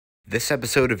This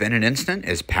episode of In an Instant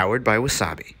is powered by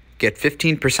Wasabi. Get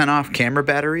 15% off camera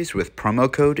batteries with promo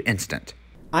code INSTANT.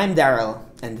 I'm Daryl,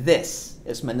 and this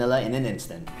is Manila in an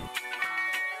Instant.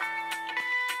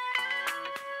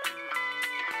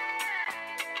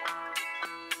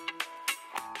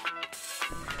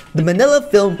 The Manila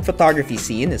film photography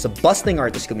scene is a bustling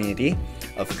artist community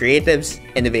of creatives,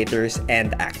 innovators,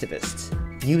 and activists,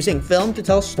 using film to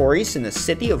tell stories in a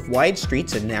city of wide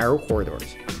streets and narrow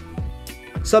corridors.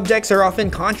 Subjects are often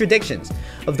contradictions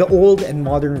of the old and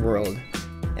modern world,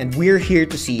 and we're here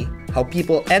to see how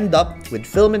people end up with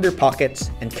film in their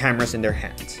pockets and cameras in their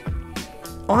hands.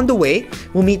 On the way,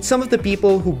 we'll meet some of the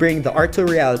people who bring the art to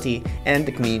reality and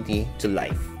the community to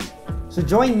life. So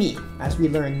join me as we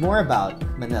learn more about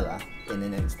Manila in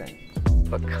an instant.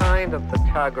 The kind of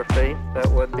photography that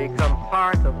would become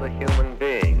part of the human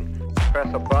being. Press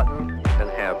a button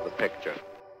and have the picture.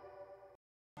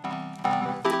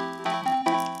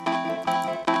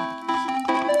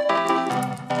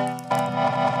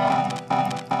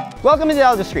 Welcome to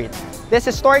Delta Street. This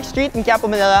historic street in Quiapo,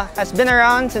 Manila has been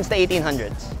around since the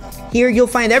 1800s. Here you'll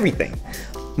find everything.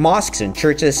 Mosques and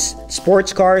churches,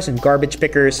 sports cars and garbage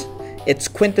pickers. It's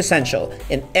quintessential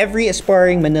in every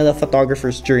aspiring Manila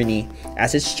photographer's journey,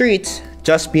 as its streets,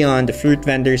 just beyond the fruit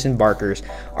vendors and barkers,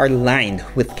 are lined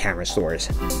with camera stores.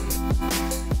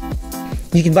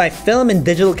 You can buy film and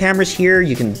digital cameras here.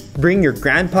 You can bring your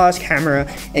grandpa's camera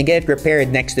and get it repaired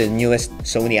next to the newest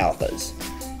Sony Alphas.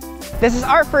 This is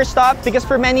our first stop because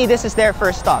for many this is their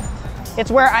first stop. It's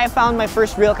where I found my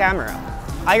first real camera.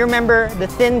 I remember the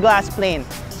thin glass plane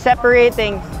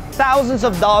separating thousands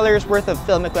of dollars worth of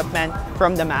film equipment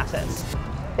from the masses.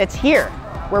 It's here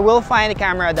where we'll find a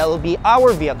camera that will be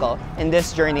our vehicle in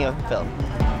this journey of film.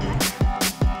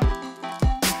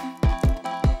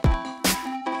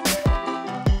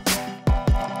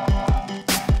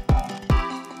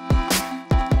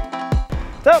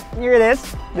 So here it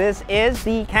is. This is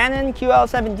the Canon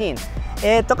QL17.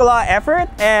 It took a lot of effort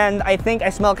and I think I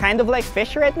smell kind of like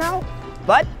fish right now,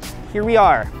 but here we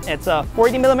are. It's a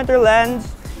 40mm lens,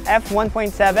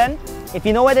 f1.7. If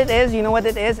you know what it is, you know what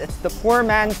it is. It's the poor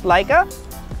man's Leica.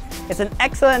 It's an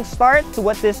excellent start to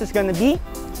what this is gonna be.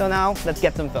 So now let's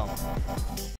get some film.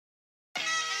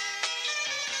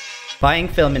 Buying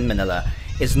film in Manila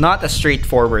is not as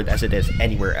straightforward as it is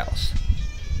anywhere else.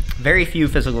 Very few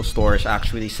physical stores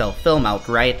actually sell film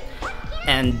outright,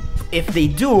 and if they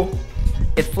do,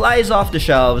 it flies off the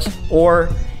shelves or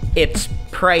it's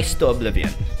priced to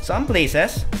oblivion. Some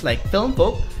places, like Film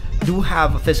Folk, do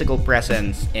have a physical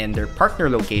presence in their partner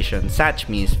location,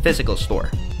 Satchme's physical store,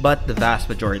 but the vast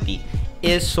majority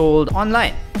is sold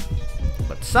online.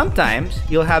 But sometimes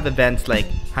you'll have events like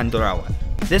Handurawan.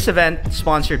 This event,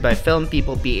 sponsored by Film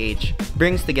People PH,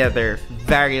 brings together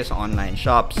various online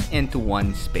shops into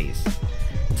one space.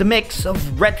 It's a mix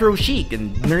of retro chic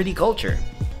and nerdy culture.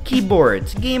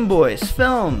 Keyboards, Game Boys,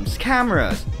 films,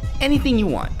 cameras, anything you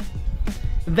want.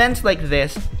 Events like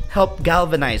this help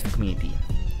galvanize the community,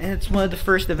 and it's one of the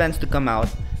first events to come out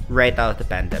right out of the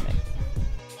pandemic.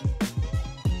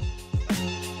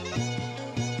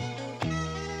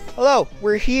 Hello,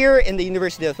 we're here in the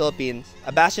University of the Philippines,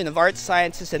 a bastion of arts,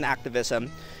 sciences, and activism,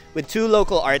 with two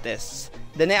local artists,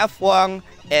 Danea Fuang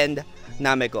and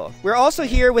Nameko. We're also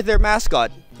here with their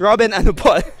mascot, Robin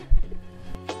Anupol.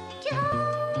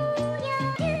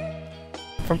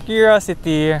 From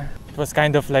curiosity, it was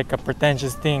kind of like a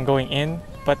pretentious thing going in,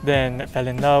 but then I fell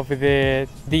in love with it.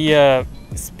 The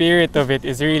spirit of it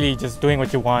is really just doing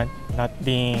what you want, not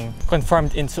being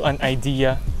conformed into an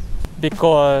idea,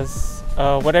 because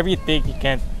whatever you take, you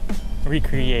can't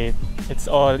recreate. It's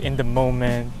all in the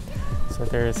moment. So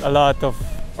there's a lot of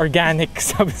organic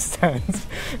substance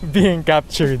being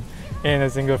captured in a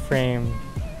single frame.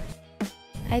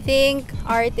 I think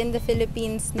art in the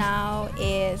Philippines now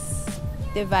is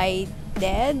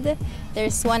divided.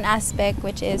 There's one aspect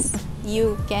which is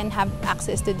you can have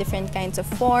access to different kinds of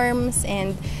forms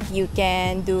and you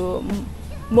can do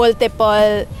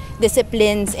multiple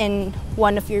disciplines in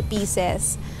one of your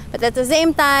pieces. But at the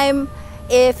same time,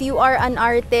 if you are an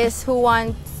artist who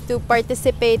wants to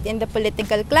participate in the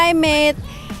political climate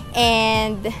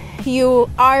and you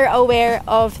are aware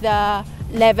of the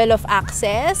level of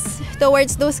access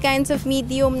towards those kinds of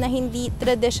medium na hindi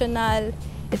traditional,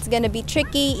 it's gonna be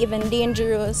tricky, even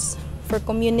dangerous for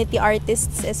community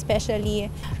artists especially.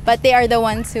 But they are the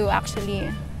ones who actually,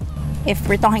 if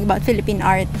we're talking about Philippine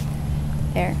art,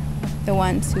 they're the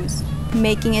ones who's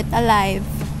making it alive.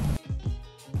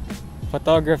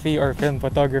 Photography or film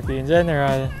photography in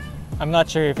general, I'm not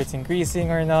sure if it's increasing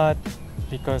or not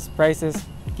because prices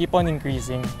keep on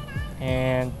increasing,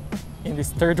 and in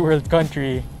this third world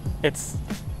country, it's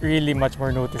really much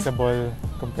more noticeable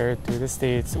compared to the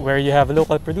States, where you have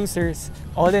local producers.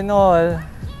 All in all,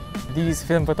 these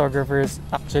film photographers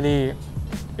actually,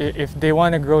 if they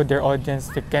want to grow their audience,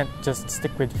 they can't just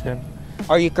stick with film.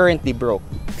 Are you currently broke?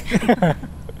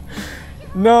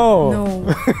 No.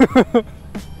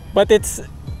 But it's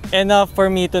enough for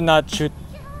me to not shoot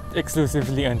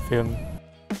exclusively on film.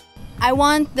 I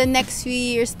want the next few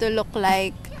years to look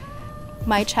like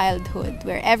my childhood,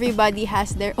 where everybody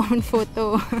has their own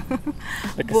photo.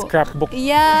 Like a scrapbook.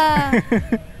 Yeah.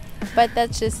 But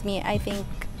that's just me. I think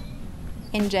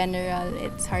in general,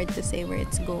 it's hard to say where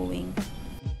it's going.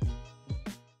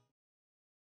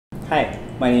 Hi,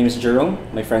 my name is Jerome.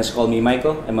 My friends call me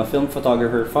Michael. I'm a film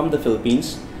photographer from the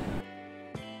Philippines.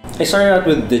 I started out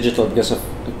with digital because of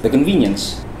the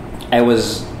convenience. I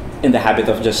was in the habit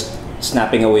of just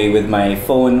snapping away with my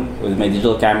phone, with my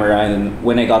digital camera, and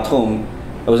when I got home,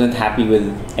 I wasn't happy with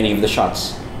any of the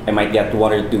shots. I might get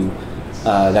one or two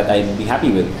that I'd be happy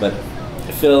with, but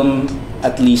film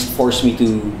at least forced me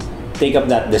to take up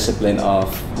that discipline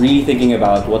of really thinking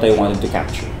about what I wanted to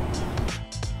capture.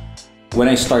 When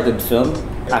I started film,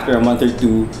 after a month or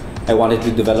two, I wanted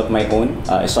to develop my own.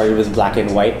 I started with black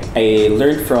and white. I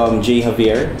learned from Jay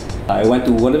Javier. I went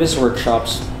to one of his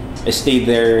workshops. I stayed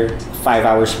there 5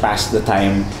 hours past the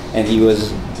time, and he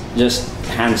was just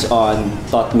hands-on,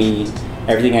 taught me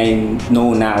everything I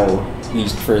know now, at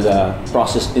least for the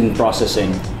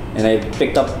processing. And I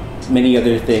picked up many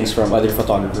other things from other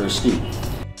photographers too.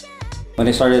 When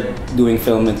I started doing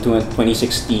film in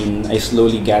 2016, I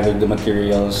slowly gathered the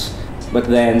materials. But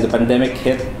then the pandemic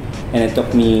hit, and it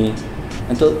took me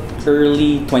until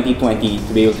early 2020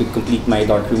 to be able to complete my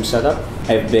darkroom setup.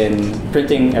 I've been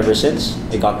printing ever since.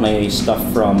 I got my stuff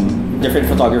from different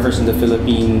photographers in the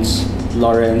Philippines,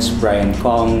 Lawrence, Brian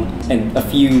Kong, and a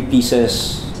few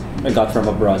pieces I got from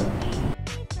abroad.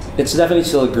 It's definitely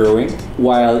still growing.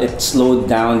 While it slowed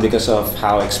down because of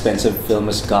how expensive film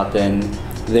has gotten,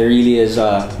 there really is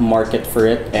a market for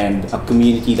it and a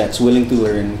community that's willing to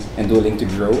learn and willing to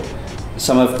grow.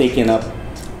 Some have taken up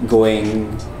going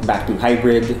back to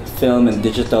hybrid film and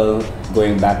digital,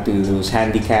 going back to those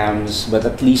handy cams, but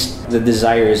at least the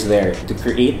desire is there to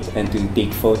create and to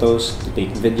take photos, to take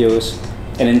videos,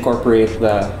 and incorporate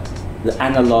the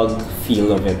analog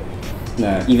feel of it.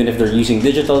 Even if they're using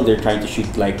digital, they're trying to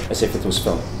shoot like as if it was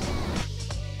film.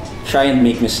 Try and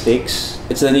make mistakes.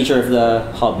 It's the nature of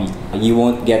the hobby. You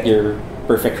won't get your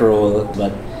perfect roll,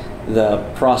 but the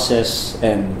process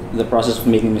of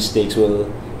making mistakes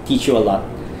will teach you a lot.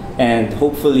 And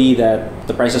hopefully that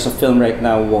the prices of film right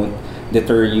now won't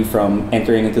deter you from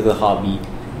entering into the hobby.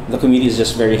 The community is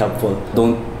just very helpful.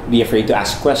 Don't be afraid to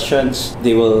ask questions.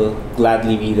 They will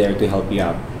gladly be there to help you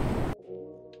out.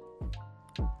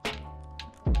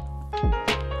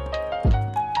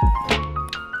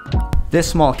 This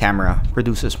small camera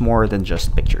produces more than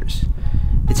just pictures.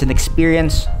 It's an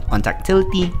experience on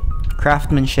tactility,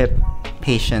 craftsmanship,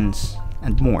 patience,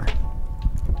 and more.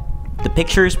 The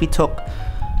pictures we took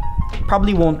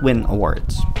probably won't win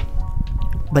awards,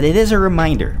 but it is a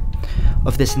reminder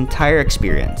of this entire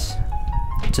experience.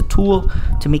 It's a tool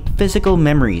to make physical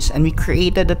memories, and we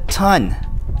created a ton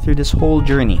through this whole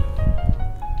journey.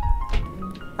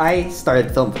 I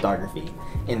started film photography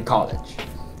in college.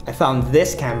 I found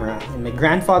this camera in my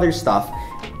grandfather's stuff,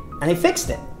 and I fixed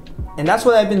it. And that's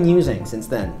what I've been using since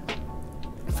then.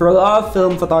 For a lot of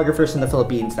film photographers in the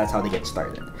Philippines, that's how they get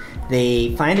started.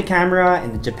 They find a camera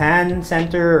in the Japan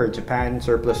Center or Japan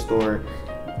surplus store,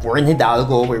 or in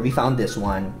Hidalgo where we found this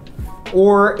one,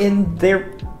 or in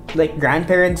their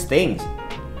grandparents' things.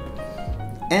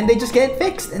 And they just get it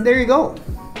fixed, and there you go.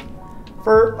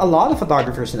 For a lot of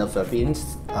photographers in the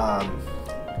Philippines,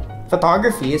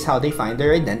 photography is how they find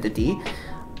their identity,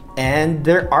 and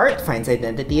their art finds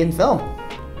identity in film.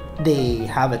 They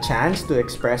have a chance to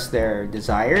express their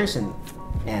desires and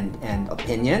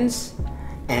opinions,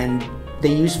 and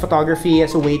they use photography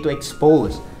as a way to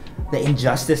expose the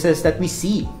injustices that we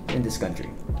see in this country.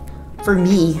 For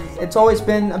me, it's always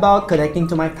been about connecting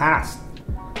to my past,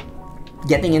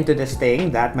 getting into this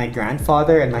thing that my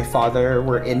grandfather and my father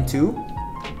were into,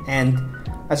 and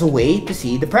as a way to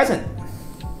see the present.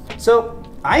 So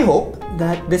I hope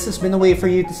that this has been a way for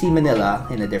you to see Manila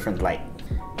in a different light.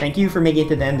 Thank you for making it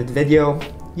to the end of the video.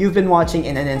 You've been watching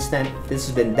In an Instant. This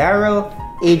has been Daryl,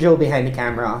 Adrielle behind the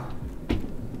camera.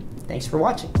 Thanks for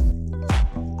watching.